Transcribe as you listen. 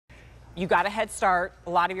You got a head start. A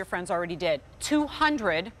lot of your friends already did.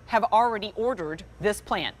 200 have already ordered this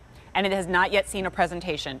plant, and it has not yet seen a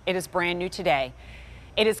presentation. It is brand new today.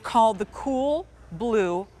 It is called the Cool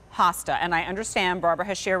Blue Hosta, and I understand Barbara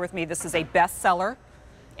has shared with me this is a bestseller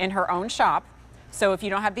in her own shop. So if you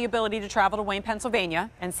don't have the ability to travel to Wayne,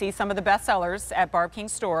 Pennsylvania and see some of the bestsellers at Barb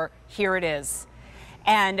King's store, here it is.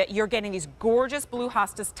 And you're getting these gorgeous blue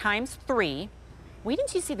hostas ×3. Wait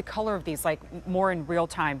until you see the color of these, like more in real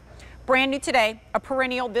time. Brand new today, a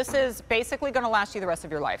perennial. This is basically going to last you the rest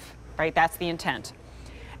of your life, right? That's the intent.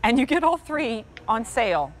 And you get all 3 on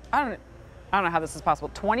sale. I don't know how this is possible.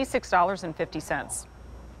 $26.50.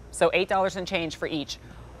 So $8 and change for each.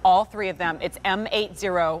 All 3 of them. It's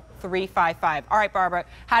M80355. All right, Barbara,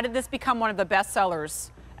 how did this become one of the best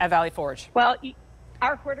sellers at Valley Forge? Well,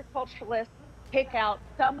 our horticulturalists pick out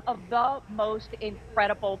some of the most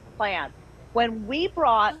incredible plants. When we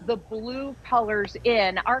brought the blue colors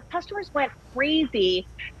in, our customers went crazy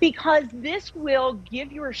because this will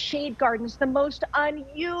give your shade gardens the most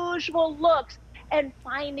unusual looks. And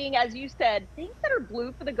finding, as you said, things that are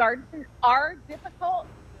blue for the garden are difficult.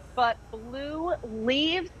 But blue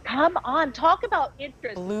leaves, come on, talk about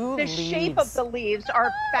interest. Blue the leaves. Shape of the leaves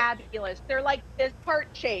are fabulous. They're like this heart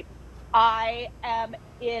shape. I am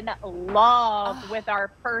in love with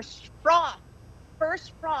our first frost.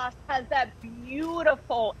 First frost has that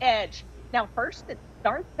beautiful edge. Now, first it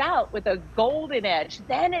starts out with a golden edge,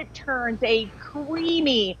 then it turns a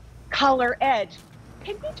creamy color edge.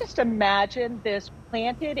 Can you just imagine this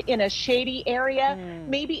planted in a shady area,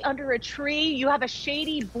 maybe under a tree? You have a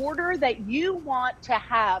shady border that you want to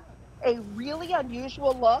have a really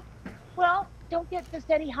unusual look. Well, don't get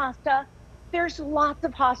just any hosta. There's lots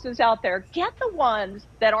of hostas out there. Get the ones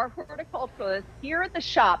that our horticulturalists here at the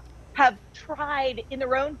shop have tried in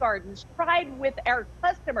their own gardens, tried with our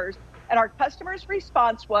customers, and our customers'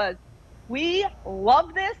 response was, we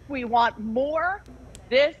love this, we want more.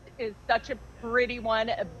 This is such a pretty one,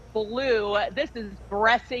 blue. This is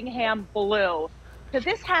Bressingham blue. So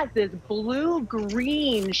this has this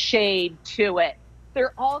blue-green shade to it.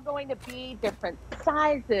 They're all going to be different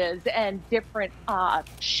sizes and different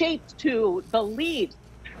shapes to the leaves.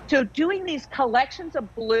 So doing these collections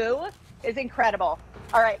of blue is incredible.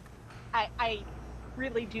 All right, I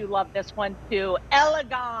really do love this one too.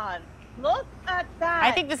 Elegant. Look at that.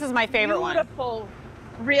 I think this is my favorite one. Beautiful.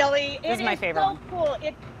 Really? This is my favorite one. Cool.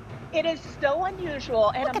 It is so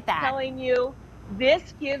unusual, and I'm telling you,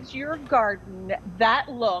 this gives your garden that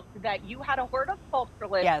look that you had a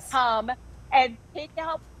horticulturalist come and pick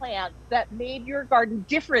out plants that made your garden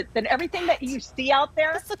different than everything that you see out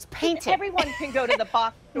there. This looks painted. Everyone can go to the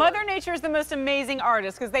box store. Mother Nature is the most amazing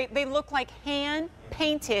artist because they look like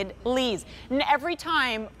hand-painted leaves. And every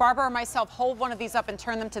time Barbara or myself hold one of these up and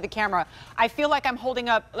turn them to the camera, I feel like I'm holding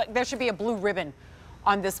up, like there should be a blue ribbon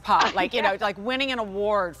on this pot, like, you know, like winning an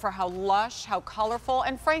award for how lush, how colorful,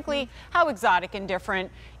 and frankly, how exotic and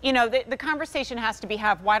different. You know, the conversation has to be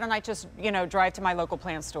why don't I just, you know, drive to my local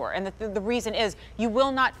plant store? And the reason is you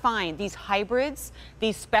will not find these hybrids,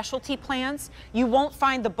 these specialty plants. You won't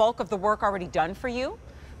find the bulk of the work already done for you,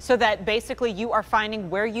 so that basically you are finding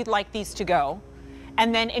where you'd like these to go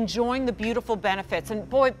and then enjoying the beautiful benefits. And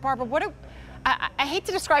boy, Barbara, I hate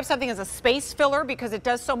to describe something as a space filler because it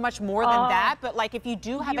does so much more than that, but like if you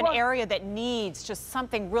do have an area that needs just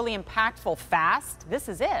something really impactful fast, this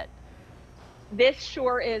is it. This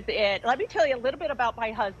sure is it. Let me tell you a little bit about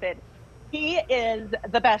my husband. He is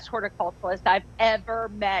the best horticulturalist I've ever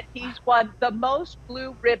met. He's won the most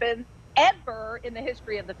blue ribbons ever in the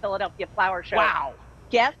history of the Philadelphia Flower Show. Wow.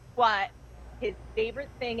 Guess what? His favorite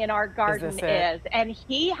thing in our garden is, and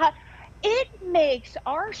it makes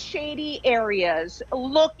our shady areas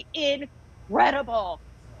look incredible.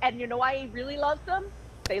 And you know why he really loves them?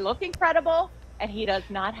 They look incredible, and he does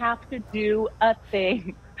not have to do a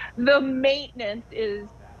thing. The maintenance is,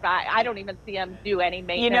 I don't even see him do any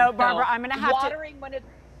maintenance. You know, Barbara, I'm going to have watering when it's...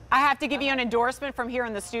 I have to give you an endorsement from here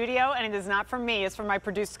in the studio, and it is not from me. It's from my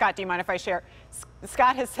producer, Scott. Do you mind if I share?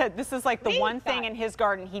 Scott has said this is like the one thing in his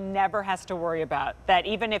garden he never has to worry about, that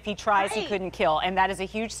even if he tries, he couldn't kill. And that is a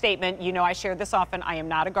huge statement. You know, I share this often. I am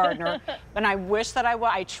not a gardener, and I wish that I would.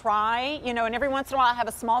 I try, you know, and every once in a while I have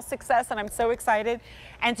a small success, and I'm so excited.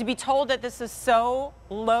 And to be told that this is so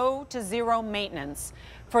low to zero maintenance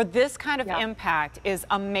for this kind of impact is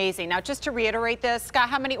amazing. Now, just to reiterate this, Scott,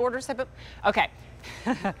 how many orders have been? Okay.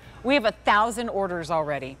 We have 1,000 orders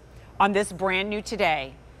already on this brand new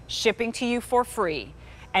today, shipping to you for free.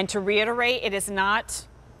 And to reiterate, it is not,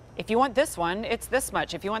 if you want this one, it's this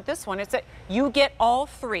much. If you want this one, it's it. You get all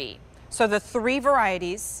 3. So the 3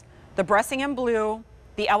 varieties, the Bressingham Blue,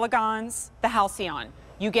 the Elegans, the Halcyon.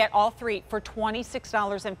 You get all three for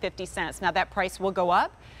 $26.50. Now that price will go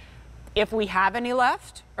up if we have any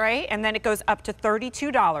left, right? And then it goes up to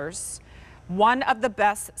 $32. One of the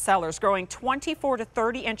best sellers, growing 24 to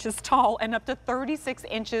 30 inches tall and up to 36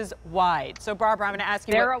 inches wide. So Barbara, I'm going to ask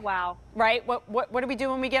you. They're a wow. Right? What do we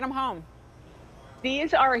do when we get them home?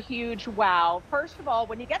 These are a huge wow. First of all,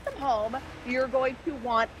 when you get them home, you're going to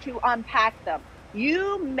want to unpack them.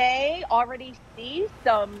 You may already see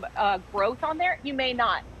some growth on there. You may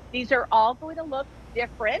not. These are all going to look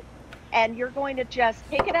different. And you're going to just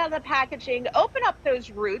take it out of the packaging, open up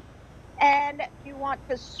those roots, and you want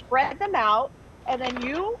to spread them out. And then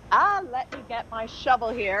let me get my shovel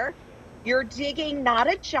here. You're digging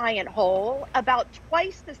not a giant hole, about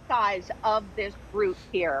twice the size of this root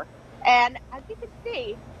here. And as you can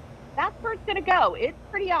see, that's where it's going to go. It's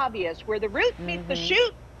pretty obvious. Where the root meets the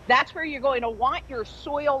shoot, that's where you're going to want your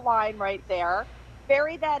soil line right there.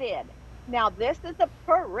 Bury that in. Now, this is a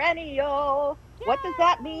perennial. Yay! What does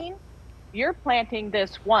that mean? You're planting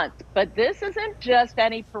this once, but this isn't just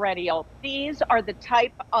any perennial. These are the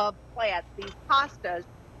type of plants. These hostas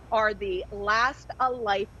are the last a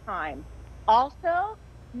lifetime. Also,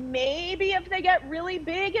 maybe if they get really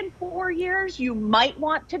big in 4 years, you might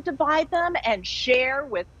want to divide them and share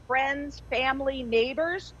with friends, family,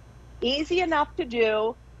 neighbors. Easy enough to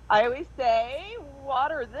do. I always say,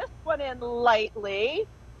 water this one in lightly.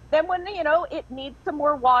 Then when, it needs some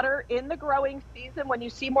more water in the growing season, when you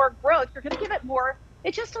see more growth, you're going to give it more.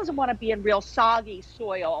 It just doesn't want to be in real soggy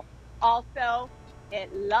soil. Also,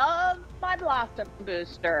 it loves my blossom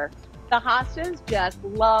booster. The hostas just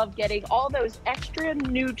love getting all those extra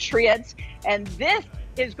nutrients, and this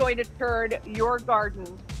is going to turn your garden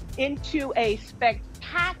into a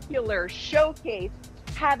spectacular showcase,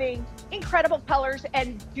 having incredible colors.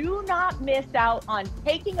 And do not miss out on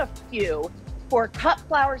taking a few for cut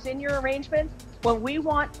flowers in your arrangements. When we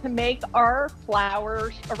want to make our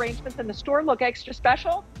flower arrangements in the store look extra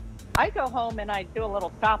special, I go home and I do a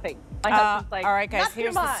little shopping. My husband's like, all right, guys, not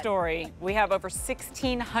here's the story. We have over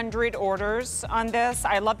 1,600 orders on this.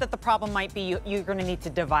 I love that the problem might be you're going to need to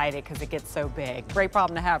divide it because it gets so big. Great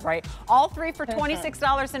problem to have, right? All three for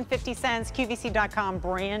 $26.50. QVC.com,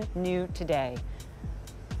 brand new today.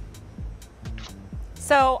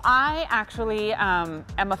 So I actually am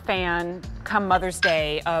a fan, come Mother's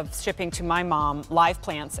Day, of shipping to my mom live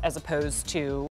plants as opposed to